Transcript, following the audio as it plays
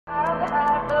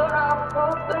had the wrong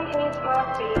hope, but he's my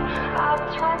feet. I've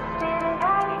trusted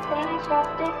everything,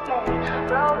 trusted men.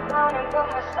 Broke down and put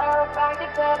myself back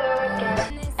together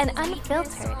again. An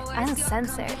unfiltered,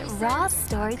 uncensored, raw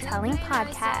storytelling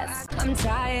podcast. I'm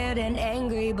tired and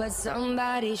angry, but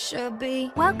somebody should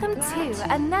be. Welcome to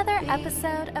another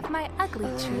episode of my Ugly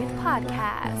Truth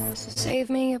podcast.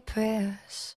 Save me your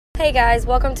prayers. Hey guys,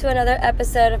 welcome to another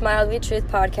episode of my Ugly Truth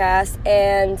podcast.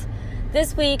 And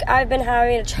this week I've been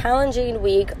having a challenging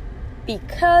week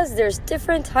because there's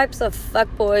different types of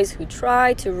fuckboys who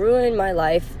try to ruin my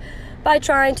life by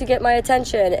trying to get my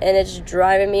attention, and it's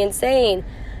driving me insane.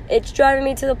 It's driving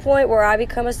me to the point where I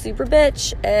become a super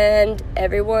bitch, and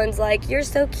everyone's like, you're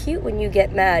so cute when you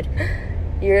get mad.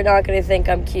 You're not going to think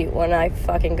I'm cute when I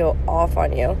fucking go off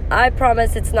on you. I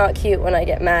promise it's not cute when I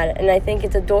get mad, and I think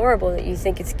it's adorable that you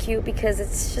think it's cute because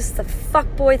it's just a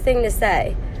fuckboy thing to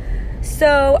say.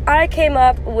 So I came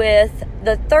up with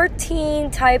the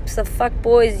 13 types of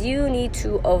fuckboys you need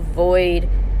to avoid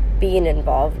being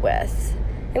involved with.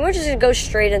 And we're just going to go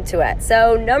straight into it.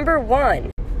 So number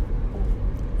 1.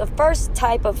 The first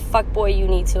type of fuckboy you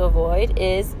need to avoid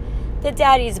is the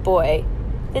daddy's boy.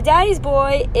 The daddy's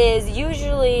boy is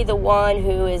usually the one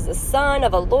who is the son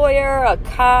of a lawyer, a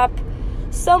cop,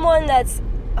 someone that's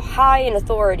high in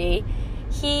authority.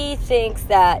 He thinks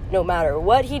that no matter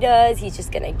what he does, he's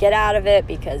just going to get out of it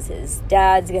because his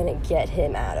dad's going to get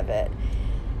him out of it.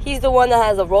 He's the one that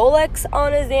has a Rolex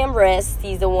on his damn wrist.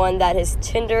 He's the one that his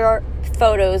Tinder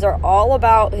photos are all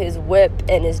about his whip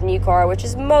and his new car, which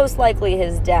is most likely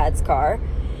his dad's car.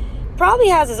 Probably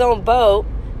has his own boat,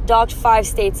 docked 5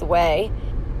 states away,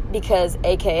 because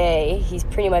AKA he's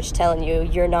pretty much telling you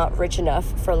you're not rich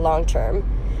enough for long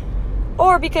term.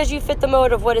 Or because you fit the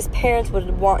mode of what his parents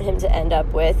would want him to end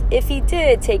up with if he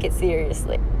did take it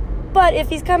seriously. But if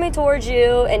he's coming towards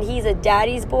you and he's a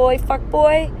daddy's boy, fuck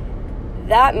boy,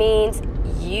 that means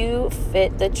you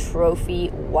fit the trophy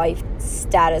wife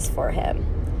status for him.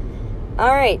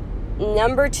 Alright,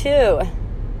 number 2.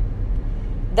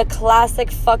 The classic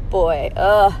fuckboy.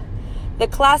 The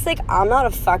classic I'm not a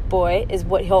fuckboy is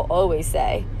what he'll always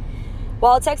say.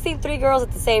 While texting 3 girls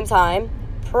at the same time,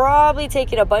 probably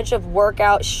taking a bunch of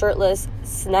workout shirtless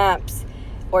snaps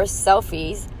or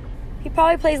selfies. He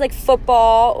probably plays like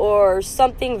football or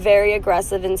something very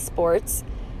aggressive in sports,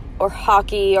 or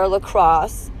hockey or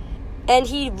lacrosse, and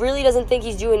he really doesn't think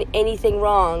he's doing anything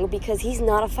wrong because he's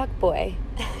not a fuckboy.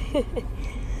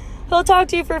 He'll talk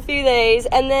to you for a few days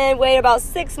and then wait about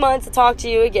 6 months to talk to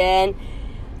you again,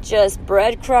 just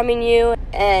breadcrumbing you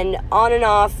and on and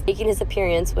off making his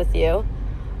appearance with you.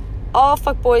 All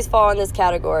fuckboys fall in this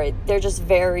category. They're just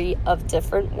very of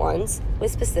different ones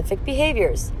with specific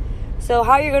behaviors. So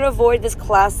how you're going to avoid this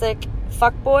classic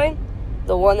fuckboy,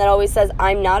 the one that always says,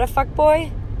 I'm not a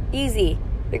fuckboy? Easy.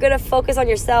 You're going to focus on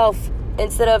yourself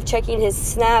instead of checking his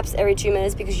snaps every 2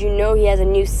 minutes because you know he has a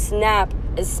new snap,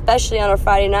 especially on a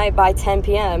Friday night by 10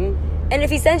 p.m. And if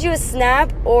he sends you a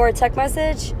snap or a text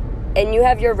message and you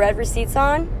have your red receipts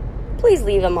on, please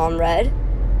leave him on red.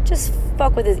 Just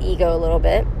fuck with his ego a little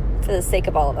bit for the sake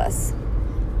of all of us.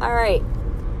 Alright,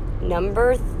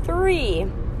 number 3.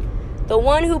 The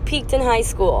one who peaked in high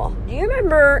school. Do you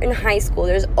remember in high school,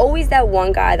 there's always that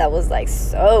one guy that was like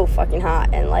so fucking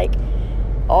hot and like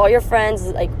all your friends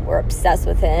like were obsessed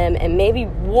with him, and maybe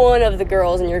one of the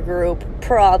girls in your group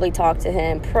probably talked to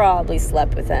him, probably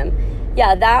slept with him.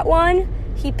 Yeah, that one,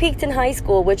 he peaked in high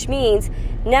school, which means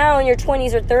now in your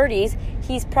 20s or 30s,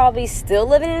 he's probably still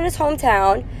living in his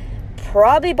hometown,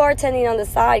 probably bartending on the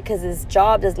side because his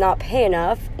job does not pay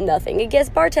enough. Nothing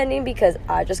against bartending because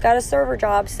I just got a server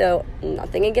job, so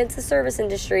nothing against the service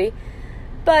industry.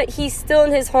 But he's still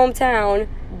in his hometown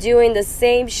doing the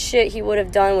same shit he would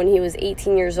have done when he was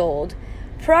 18 years old.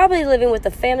 Probably living with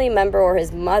a family member or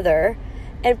his mother,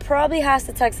 and probably has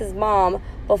to text his mom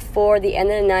before the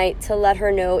end of the night to let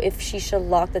her know if she should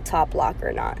lock the top lock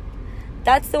or not.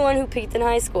 That's the one who peaked in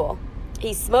high school.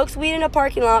 He smokes weed in a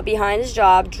parking lot behind his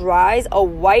job, drives a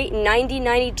white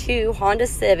 1992 Honda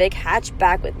Civic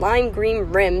hatchback with lime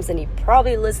green rims, and he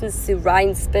probably listens to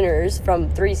Ryan Spinners from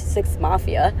 3 6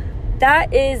 Mafia.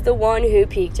 That is the one who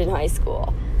peaked in high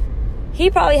school.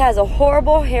 He probably has a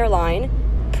horrible hairline,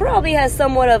 probably has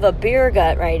somewhat of a beer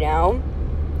gut right now,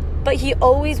 but he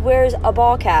always wears a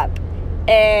ball cap.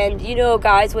 And you know,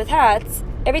 guys with hats,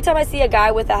 every time I see a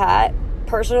guy with a hat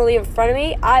personally in front of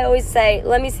me, I always say,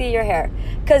 let me see your hair,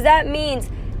 because that means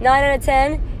 9 out of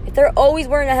 10, if they're always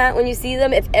wearing a hat when you see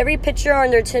them, if every picture on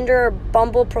their Tinder or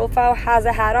Bumble profile has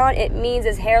a hat on, it means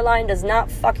his hairline does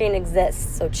not fucking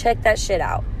exist. So check that shit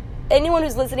out. Anyone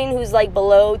who's listening who's like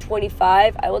below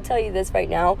 25, I will tell you this right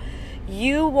now,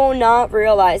 You will not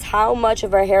realize how much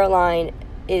of a hairline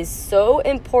is so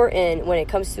important when it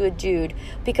comes to a dude,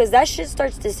 because that shit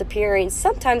starts disappearing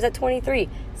sometimes at 23,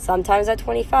 sometimes at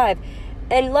 25.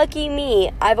 And lucky me,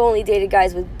 I've only dated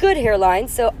guys with good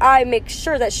hairlines, so I make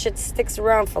sure that shit sticks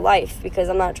around for life, because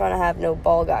I'm not trying to have no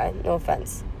bald guy. No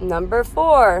offense. Number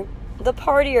 4, the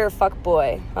partier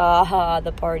fuckboy.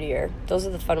 The partier. Those are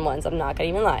the fun ones, I'm not gonna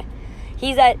even lie.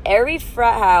 He's at every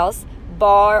frat house,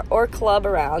 bar, or club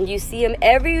around. You see him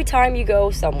every time you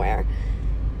go somewhere.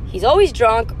 He's always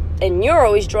drunk, and you're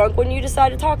always drunk when you decide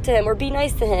to talk to him or be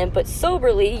nice to him, but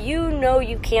soberly, you know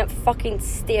you can't fucking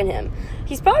stand him.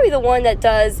 He's probably the one that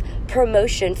does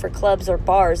promotion for clubs or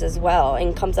bars as well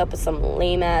and comes up with some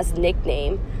lame-ass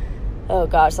nickname. Oh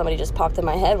gosh, somebody just popped in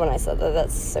my head when I said that.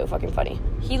 That's so fucking funny.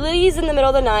 He leaves in the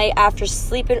middle of the night after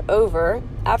sleeping over.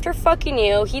 After fucking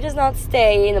you, he does not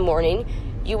stay in the morning.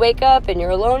 You wake up and you're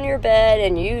alone in your bed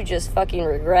and you just fucking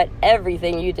regret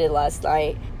everything you did last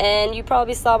night. And you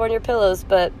probably sob on your pillows,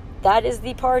 but that is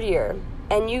the partier.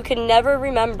 And you can never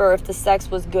remember if the sex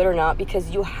was good or not,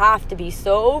 because you have to be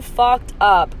so fucked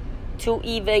up to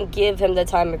even give him the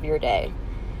time of your day.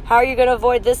 How are you going to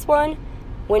avoid this one?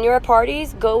 When you're at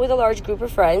parties, go with a large group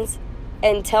of friends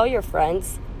and tell your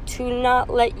friends to not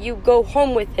let you go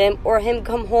home with him or him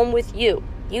come home with you.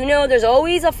 You know there's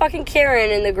always a fucking Karen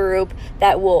in the group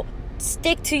that will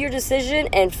stick to your decision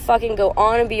and fucking go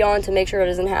on and beyond to make sure it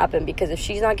doesn't happen, because if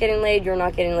she's not getting laid, you're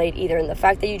not getting laid either. And the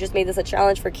fact that you just made this a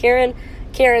challenge for Karen's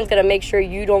gonna make sure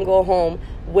you don't go home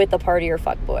with a party or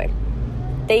fuckboy.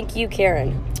 Thank you,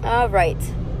 Karen. All right.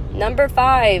 Number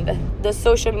 5, the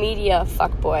social media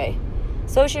fuckboy.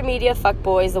 Social media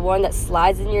fuckboy is the one that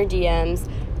slides in your DMs,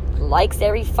 likes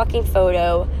every fucking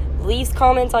photo, leaves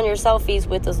comments on your selfies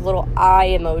with those little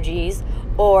eye emojis,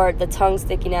 or the tongue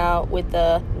sticking out with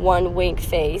the one wink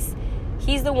face.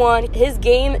 He's the one, his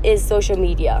game is social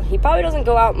media. He probably doesn't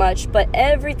go out much, but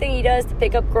everything he does to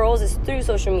pick up girls is through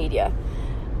social media.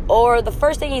 Or the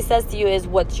first thing he says to you is,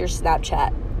 what's your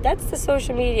Snapchat? That's the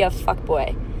social media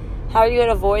fuckboy. How are you going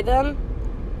to avoid them?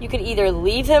 You could either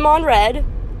leave him on red,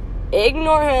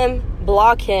 ignore him,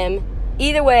 block him.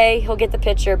 Either way, he'll get the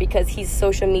picture because he's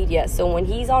social media. So when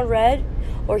he's on red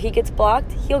or he gets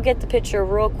blocked, he'll get the picture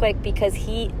real quick because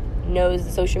he knows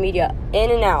the social media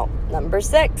in and out. Number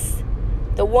 6,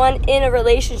 the one in a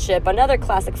relationship, another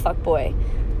classic fuckboy.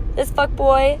 This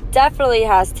fuckboy definitely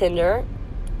has Tinder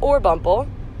or Bumble,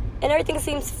 and everything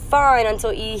seems fine until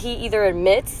he either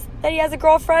admits that he has a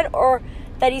girlfriend or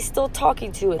that he's still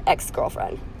talking to an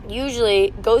ex-girlfriend.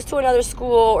 Usually goes to another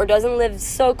school or doesn't live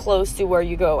so close to where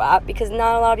you go at, because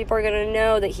not a lot of people are going to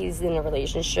know that he's in a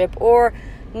relationship or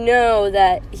know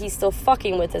that he's still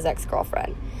fucking with his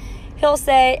ex-girlfriend. He'll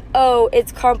say, oh,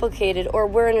 it's complicated, or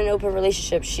we're in an open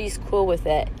relationship, she's cool with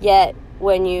it. Yet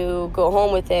when you go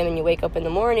home with him and you wake up in the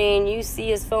morning, you see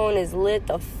his phone is lit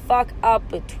the fuck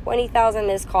up with 20,000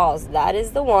 missed calls. That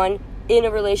is the one in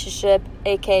a relationship,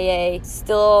 aka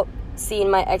still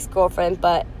seeing my ex-girlfriend,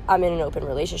 but I'm in an open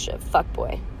relationship.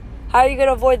 Fuckboy. How are you going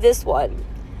to avoid this one?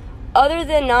 Other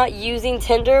than not using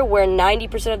Tinder, where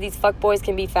 90% of these fuckboys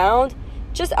can be found,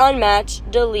 just unmatch,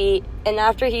 delete, and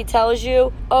after he tells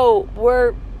you, oh,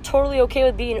 we're totally okay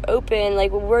with being open,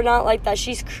 like, we're not like that,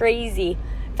 she's crazy.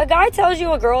 If a guy tells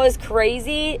you a girl is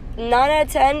crazy, 9 out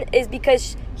of 10 is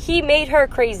because he made her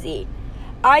crazy.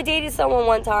 I dated someone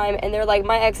one time, and they're like,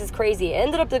 my ex is crazy. It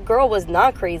ended up the girl was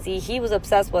not crazy. He was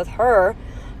obsessed with her.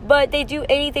 But they do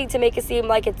anything to make it seem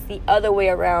like it's the other way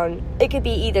around. It could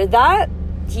be either that,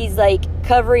 he's like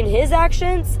covering his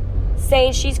actions,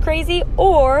 saying she's crazy,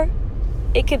 or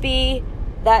it could be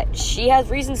that she has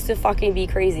reasons to fucking be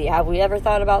crazy. Have we ever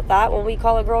thought about that when we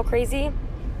call a girl crazy?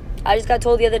 I just got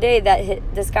told the other day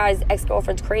that this guy's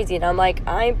ex-girlfriend's crazy, and I'm like,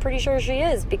 I'm pretty sure she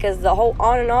is, because the whole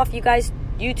on and off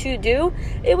you two do,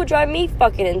 it would drive me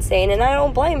fucking insane, and I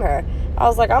don't blame her. I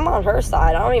was like, I'm on her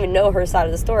side. I don't even know her side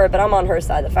of the story, but I'm on her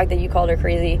side. The fact that you called her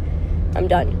crazy, I'm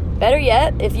done. Better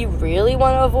yet, if you really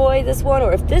want to avoid this one,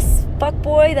 or if this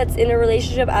fuckboy that's in a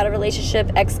relationship, out of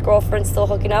relationship, ex-girlfriend still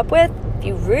hooking up with, if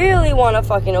you really want to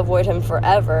fucking avoid him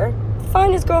forever,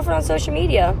 find his girlfriend on social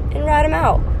media and rat him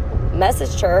out.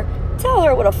 Message her, tell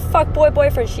her what a fuckboy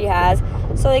boyfriend she has,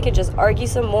 so they could just argue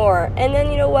some more. And then,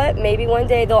 you know what, maybe one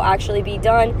day they'll actually be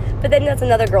done, but then that's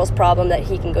another girl's problem that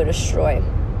he can go destroy.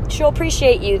 She'll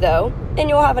appreciate you, though, and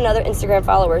you'll have another Instagram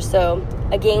follower, so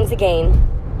a gain's a gain.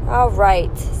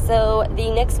 Alright, so the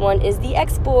next one is the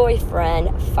ex-boyfriend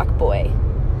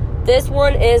fuckboy. This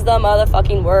one is the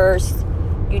motherfucking worst.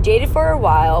 You dated for a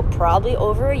while, probably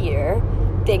over a year,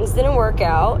 things didn't work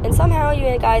out, and somehow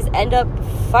you guys end up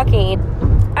fucking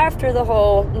after the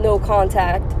whole no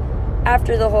contact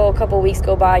after the whole couple weeks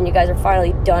go by and you guys are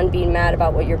finally done being mad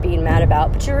about what you're being mad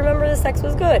about, but you remember the sex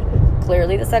was good.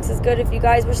 Clearly the sex is good if you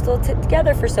guys were still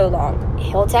together for so long.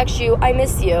 He'll text you, I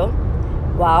miss you,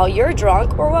 while you're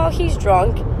drunk or while he's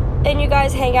drunk, and you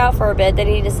guys hang out for a bit. Then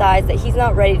he decides that he's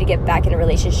not ready to get back in a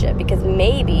relationship because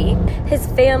maybe his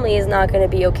family is not going to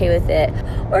be okay with it,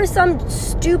 or some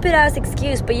stupid ass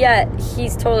excuse, but yet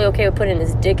he's totally okay with putting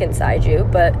his dick inside you,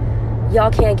 but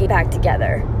y'all can't get back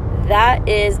together. That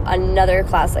is another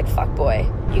classic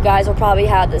fuckboy. You guys will probably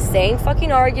have the same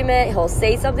fucking argument. He'll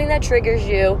say something that triggers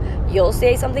you. You'll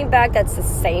say something back that's the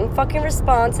same fucking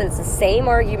response, and it's the same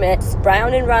argument. It's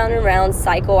round and round and round,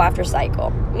 cycle after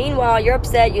cycle. Meanwhile, you're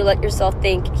upset. You let yourself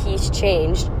think he's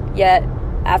changed. Yet,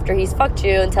 after he's fucked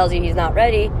you and tells you he's not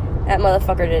ready, that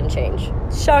motherfucker didn't change.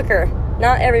 Shocker.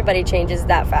 Not everybody changes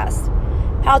that fast.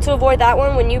 How to avoid that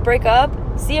one when you break up?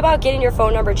 See about getting your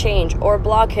phone number changed or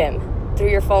block him through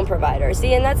your phone provider.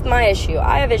 See, and that's my issue.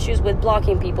 I have issues with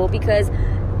blocking people because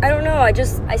I don't know,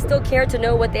 I still care to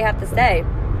know what they have to say.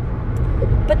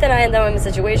 But then I end up in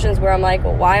situations where I'm like,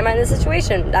 well, why am I in this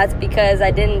situation? That's because I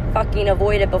didn't fucking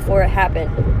avoid it before it happened.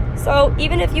 So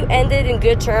even if you ended in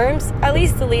good terms, at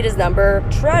least delete his number.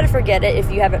 Try to forget it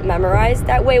if you haven't memorized.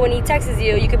 That way when he texts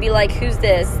you, you could be like, who's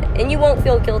this? And you won't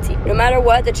feel guilty. No matter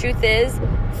what, the truth is,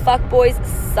 fuckboys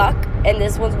suck. And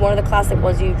this one's one of the classic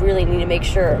ones you really need to make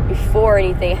sure before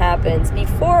anything happens.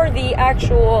 Before the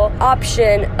actual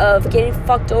option of getting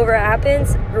fucked over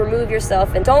happens, remove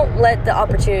yourself and don't let the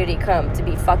opportunity come to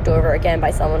be fucked over again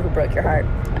by someone who broke your heart.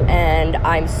 And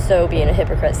I'm so being a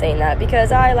hypocrite saying that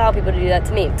because I allow people to do that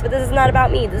to me. But this is not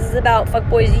about me. This is about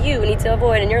fuckboys you need to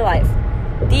avoid in your life.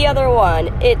 The other one,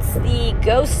 it's the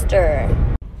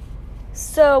ghoster.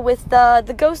 So with the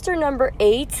ghoster number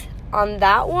 8 on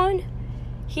that one,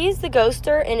 he's the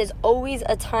ghoster and is always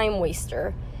a time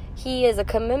waster. He is a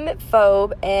commitment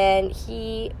phobe and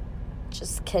he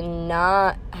just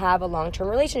cannot have a long-term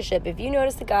relationship. If you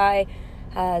notice the guy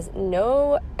has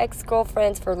no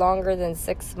ex-girlfriends for longer than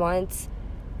 6 months,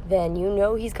 then you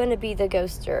know he's going to be the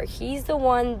ghoster. He's the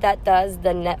one that does the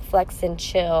Netflix and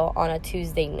chill on a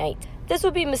Tuesday night. This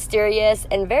will be mysterious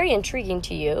and very intriguing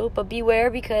to you, but beware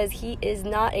because he is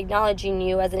not acknowledging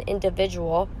you as an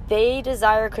individual. They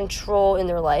desire control in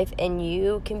their life and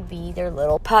you can be their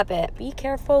little puppet. Be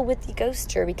careful with the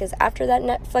ghoster because after that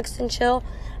Netflix and chill,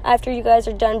 after you guys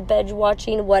are done binge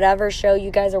watching whatever show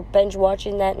you guys are binge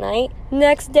watching that night,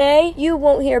 next day you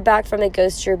won't hear back from the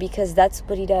ghoster because that's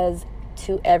what he does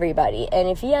to everybody. And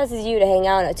if he asks you to hang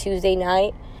out on a Tuesday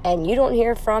night and you don't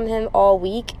hear from him all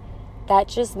week, that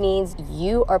just means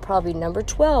you are probably number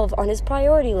 12 on his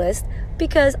priority list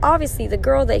because obviously the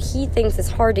girl that he thinks is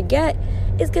hard to get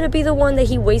is going to be the one that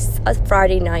he wastes a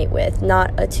Friday night with,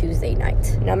 not a Tuesday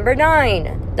night. Number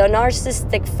 9, the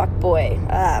narcissistic fuckboy.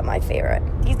 My favorite.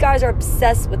 These guys are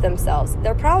obsessed with themselves.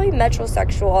 They're probably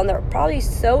metrosexual and they're probably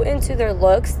so into their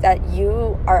looks that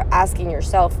you are asking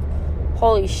yourself,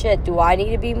 holy shit, do I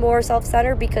need to be more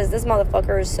self-centered? Because this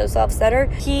motherfucker is so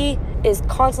self-centered. He is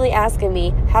constantly asking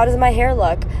me, how does my hair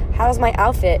look? How does my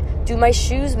outfit? Do my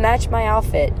shoes match my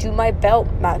outfit? Do my belt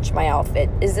match my outfit?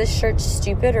 Is this shirt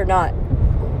stupid or not?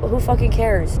 Who fucking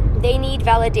cares? They need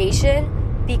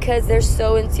validation because they're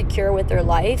so insecure with their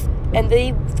life and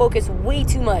they focus way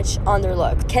too much on their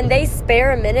look. Can they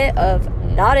spare a minute of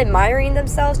not admiring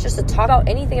themselves just to talk about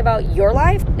anything about your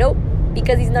life? Nope.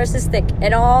 Because he's narcissistic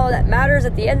and all that matters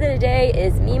at the end of the day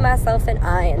is me, myself, and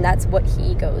I, and that's what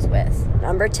he goes with.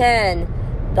 Number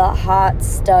 10, the hot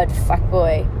stud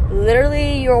fuckboy.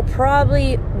 Literally, you'll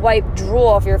probably wipe drool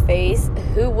off your face.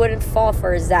 Who wouldn't fall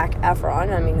for Zac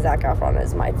Efron? I mean, Zac Efron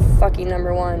is my fucking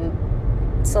number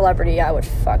 1 celebrity I would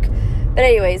fuck. But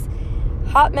anyways,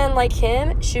 hot men like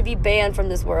him should be banned from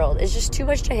this world. It's just too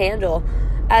much to handle.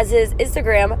 As his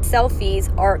Instagram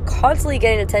selfies are constantly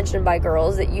getting attention by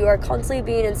girls, that you are constantly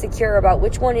being insecure about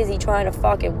which one is he trying to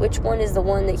fuck and which one is the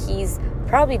one that he's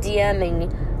probably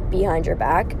DMing behind your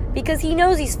back because he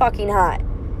knows he's fucking hot.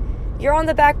 You're on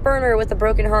the back burner with a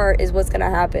broken heart is what's going to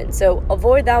happen. So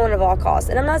avoid that one at all costs.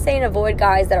 And I'm not saying avoid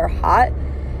guys that are hot.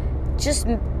 Just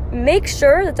make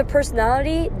sure that the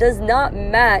personality does not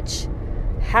match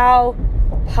how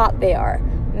hot they are.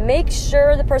 Make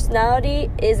sure the personality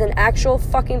is an actual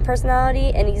fucking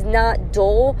personality and he's not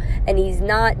dull and he's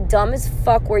not dumb as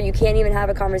fuck where you can't even have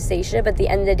a conversation, but at the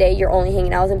end of the day, you're only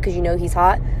hanging out with him because you know he's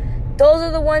hot. Those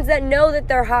are the ones that know that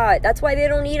they're hot. That's why they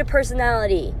don't need a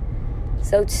personality.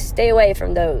 So stay away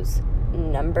from those.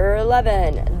 Number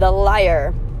 11, the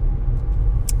liar.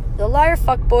 The liar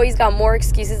fuckboy's got more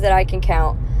excuses than I can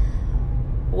count.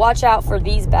 Watch out for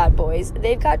these bad boys.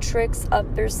 They've got tricks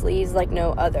up their sleeves like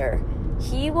no other.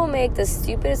 he will make the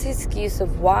stupidest excuse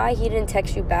of why he didn't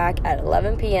text you back at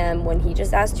 11 p.m. when he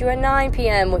just asked you at 9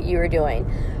 p.m. what you were doing.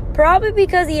 Probably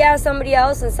because he asked somebody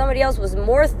else and somebody else was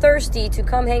more thirsty to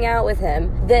come hang out with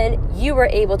him than you were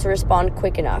able to respond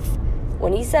quick enough.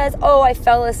 When he says, oh, I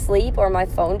fell asleep or my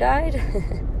phone died,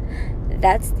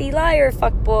 that's the liar,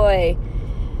 fuckboy.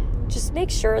 Just make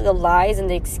sure the lies and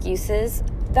the excuses,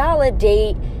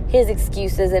 validate his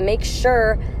excuses and make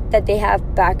sure that they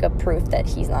have backup proof that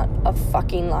he's not a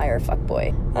fucking liar,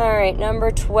 fuckboy. Alright,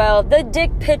 number 12, the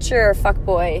dick picture,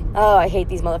 fuckboy. Oh, I hate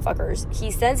these motherfuckers.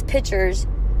 He sends pictures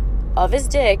of his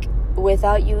dick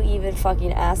without you even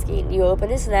fucking asking. You open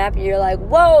his snap and you're like,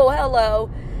 whoa, hello.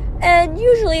 And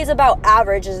usually it's about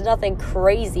average. It's nothing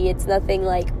crazy. It's nothing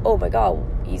like, oh my god,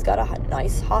 he's got a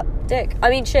nice hot dick. I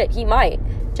mean, shit, he might.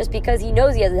 Just because he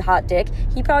knows he has a hot dick,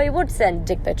 he probably would send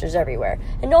dick pictures everywhere.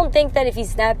 And don't think that if he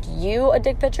snapped you a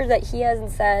dick picture that he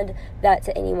hasn't sent that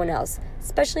to anyone else.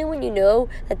 Especially when you know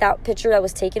that that picture that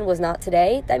was taken was not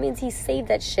today. That means he saved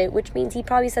that shit, which means he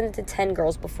probably sent it to 10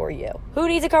 girls before you. Who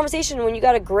needs a conversation when you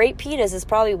got a great penis is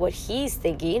probably what he's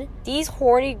thinking. These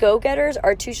horny go-getters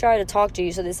are too shy to talk to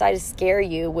you, so they decide to scare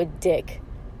you with dick.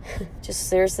 Just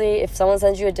seriously, if someone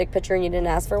sends you a dick picture and you didn't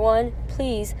ask for one,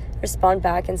 please respond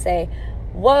back and say,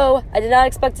 whoa, I did not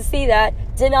expect to see that,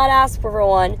 did not ask for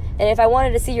one, and if I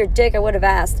wanted to see your dick, I would have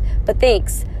asked, but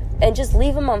thanks. And just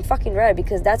leave him on fucking red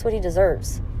because that's what he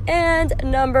deserves. And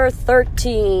number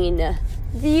 13,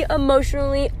 the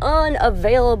emotionally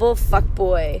unavailable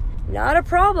fuckboy. Not a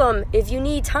problem if you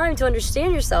need time to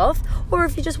understand yourself, or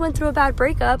if you just went through a bad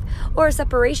breakup or a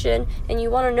separation and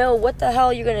you want to know what the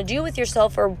hell you're going to do with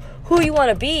yourself or who you want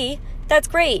to be. That's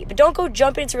great, but don't go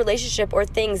jumping into a relationship or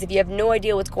things if you have no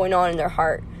idea what's going on in their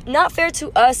heart. Not fair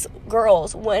to us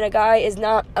girls when a guy is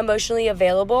not emotionally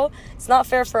available. It's not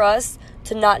fair for us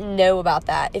to not know about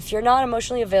that. If you're not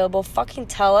emotionally available, fucking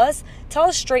tell us. Tell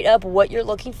us straight up what you're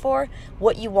looking for,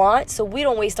 what you want, so we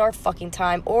don't waste our fucking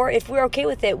time. Or if we're okay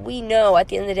with it, we know at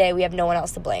the end of the day we have no one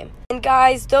else to blame. And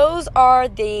guys, those are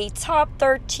the top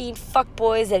 13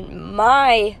 fuckboys in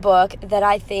my book that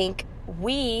I think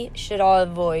we should all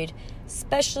avoid.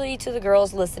 Especially to the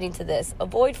girls listening to this.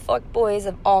 Avoid fuckboys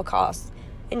at all costs.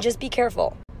 And just be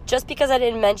careful. Just because I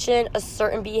didn't mention a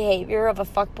certain behavior of a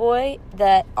fuckboy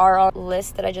that are on the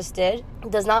list that I just did,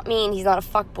 does not mean he's not a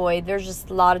fuckboy. There's just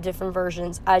a lot of different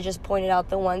versions. I just pointed out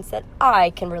the ones that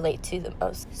I can relate to the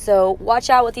most. So watch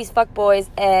out with these fuckboys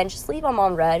and just leave them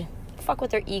on red. Fuck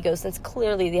with their ego since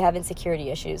clearly they have insecurity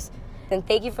issues. And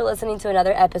thank you for listening to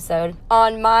another episode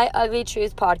on My Ugly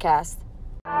Truth podcast.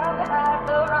 I've had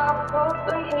the wrong hope,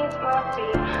 but he's my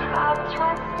feet. I've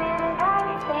trusted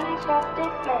everything,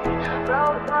 trusted men.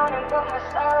 Broke down and put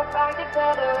myself back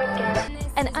together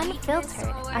again. An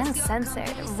unfiltered,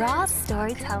 uncensored, raw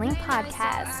storytelling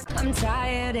podcast. I'm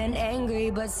tired and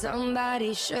angry, but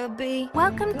somebody should be.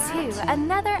 Welcome to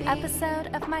another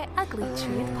episode of My Ugly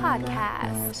Truth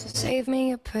podcast. Save me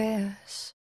your prayers.